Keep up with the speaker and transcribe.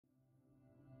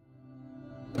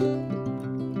Hello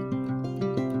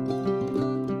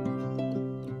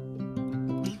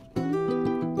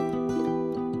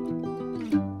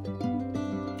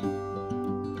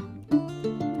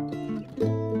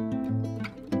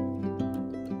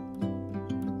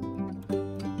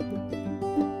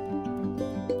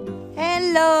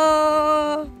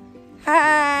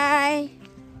hi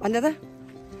भन्दा त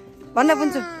भन्न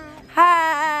पुग्छु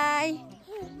हाई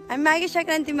हामी माघे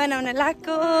सङ्क्रान्ति मनाउन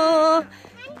लाग्यो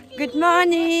गुड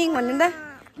मर्निङ भन्नु त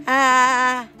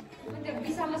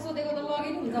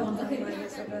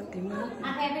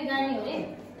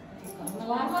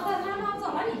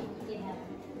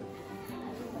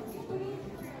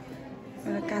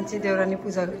कान्छी देउरानी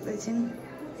पूजा गर्दैछन्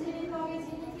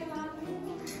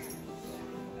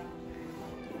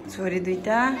छोरी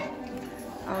दुईटा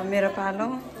अब मेरो पालो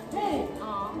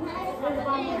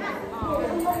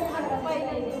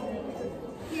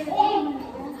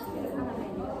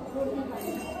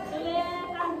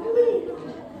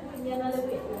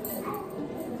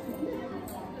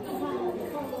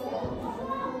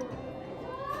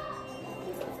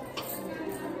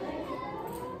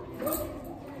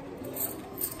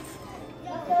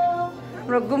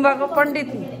हाम्रो गुम्बाको पण्डित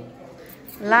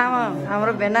लामा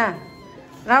हाम्रो भेना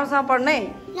राम्रोसँग पढ्ने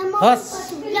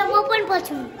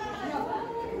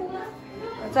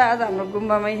आज हाम्रो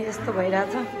गुम्बामा यस्तो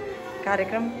भइरहेछ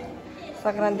कार्यक्रम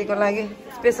सङ्क्रान्तिको लागि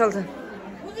स्पेसल छ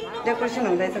डेकोरेसन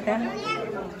हुँदैछ त्यहाँ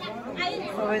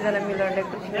सबैजना मिलेर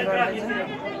डेकोरेसन गर्दैछ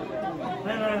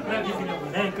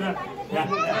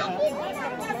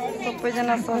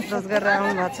सबैजना सज गरेर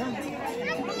आउनु भएको छ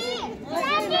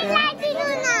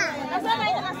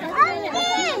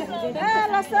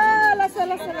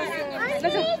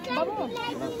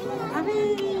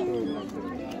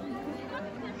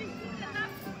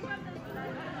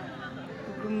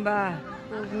गुम्बा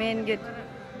मेन गेट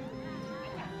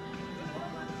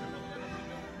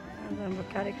हाम्रो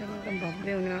कार्यक्रम एकदम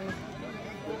भव्य हुने वाला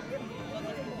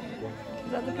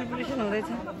जति प्रिपरेसन हुँदैछ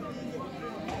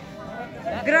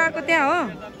ग्रहको त्यहाँ हो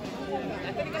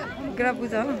ग्रह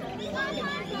पूजा हो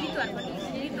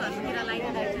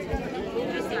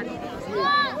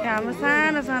हाम्रो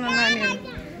सानो सानो नानीहरू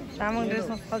तामाङ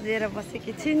ड्रेसमा सजिएर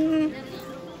बसेकी छिन्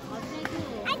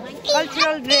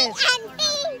कल्चरल ड्रेस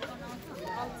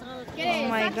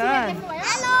माइ गड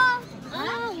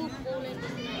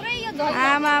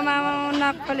आमा आमा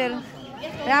नक्कलेहरू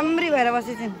राम्री भएर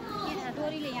बसेछन्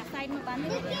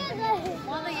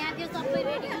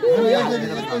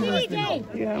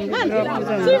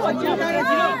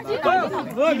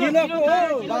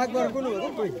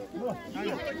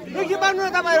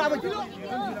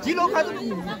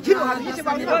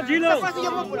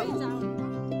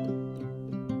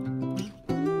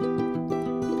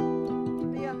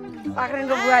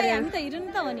पाखरिनको बुहारी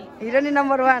हिरोनी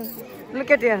नम्बर 1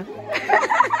 लुक एट हियर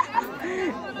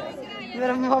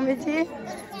मेरो मम्मी जी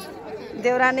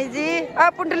देउरानी जी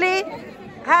पुण्डली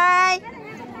हाई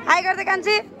हाई गर्दै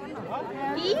कान्छी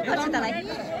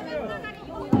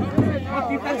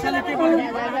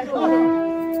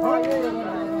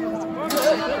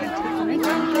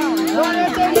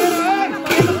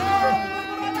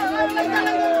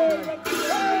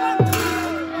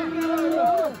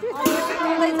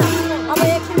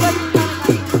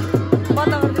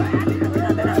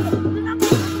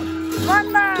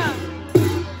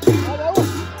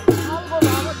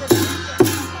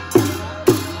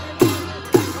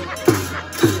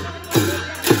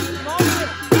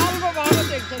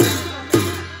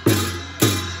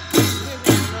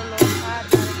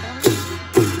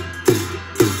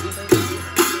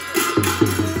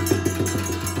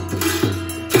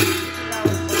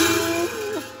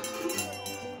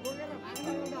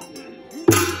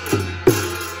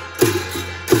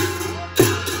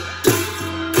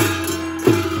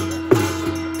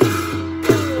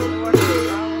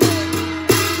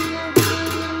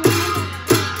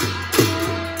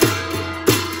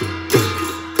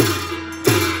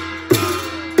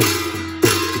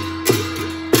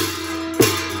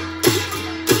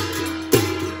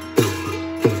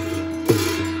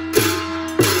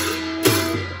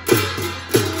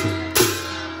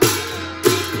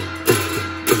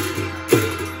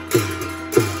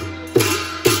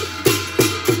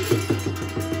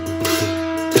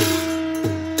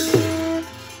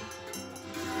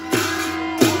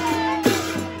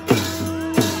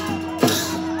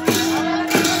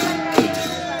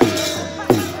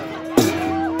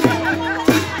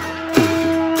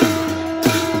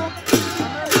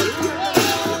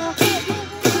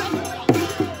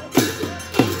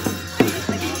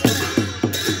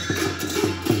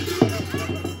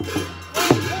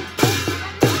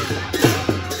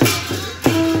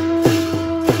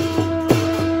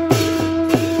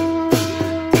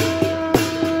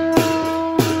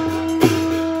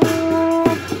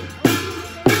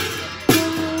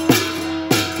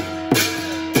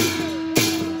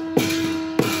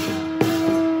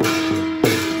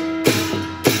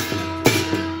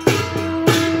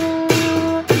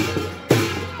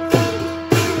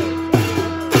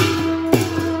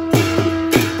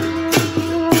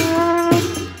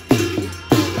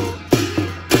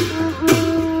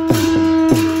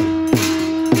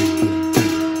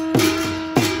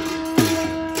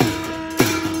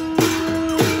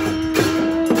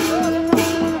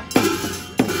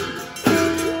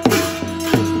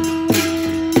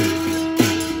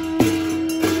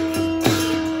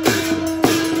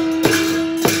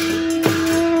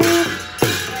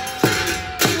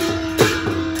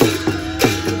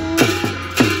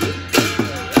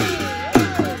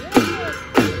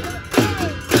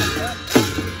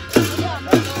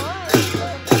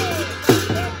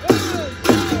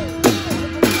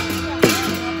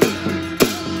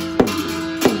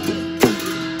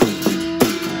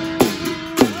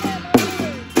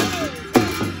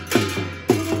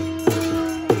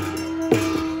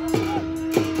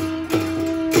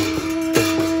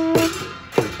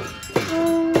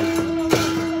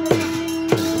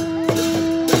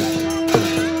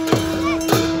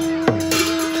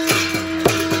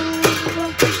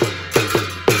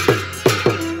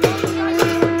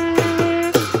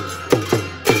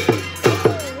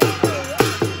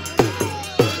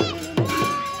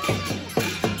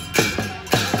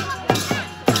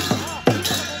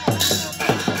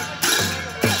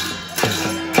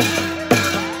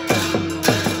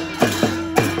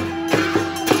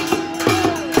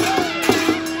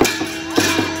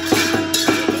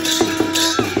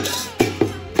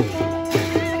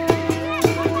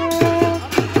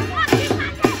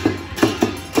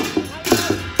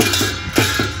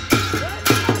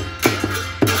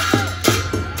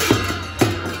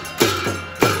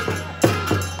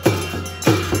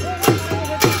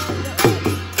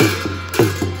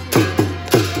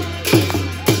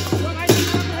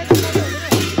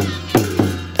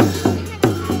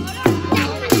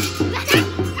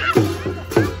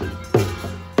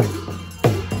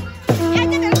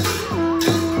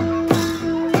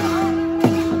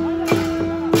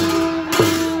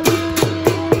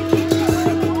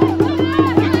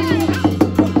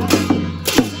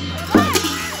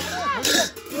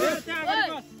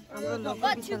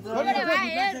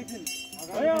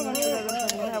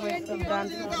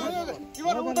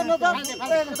माघे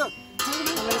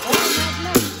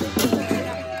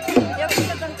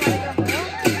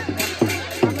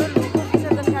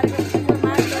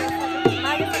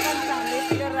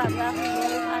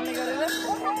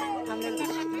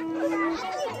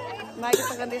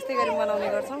सङ्क्रान्ति यस्तै गरी मनाउने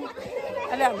गर्छौँ।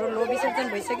 अहिले हाम्रो लो विसर्जन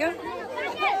भइसक्यो।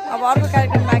 अब अर्को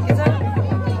कार्यक्रम बाँकी छ,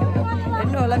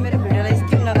 हेर्नु होला मेरो भिडियोलाई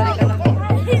स्किप नगरिकन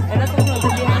हेर्न सक्नुहुन्छ।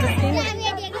 Behind the scene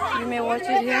you may watch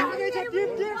it here.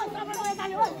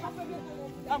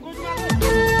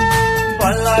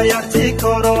 बल्लायर्ची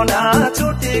corona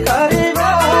छुट्टी गरिबा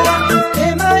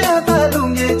माया त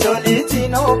लुङ्गे चोली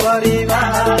चिनो परिबा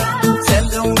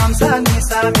सेन्जुङ मम्सा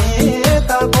निसामी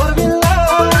त बोर्बिल्ला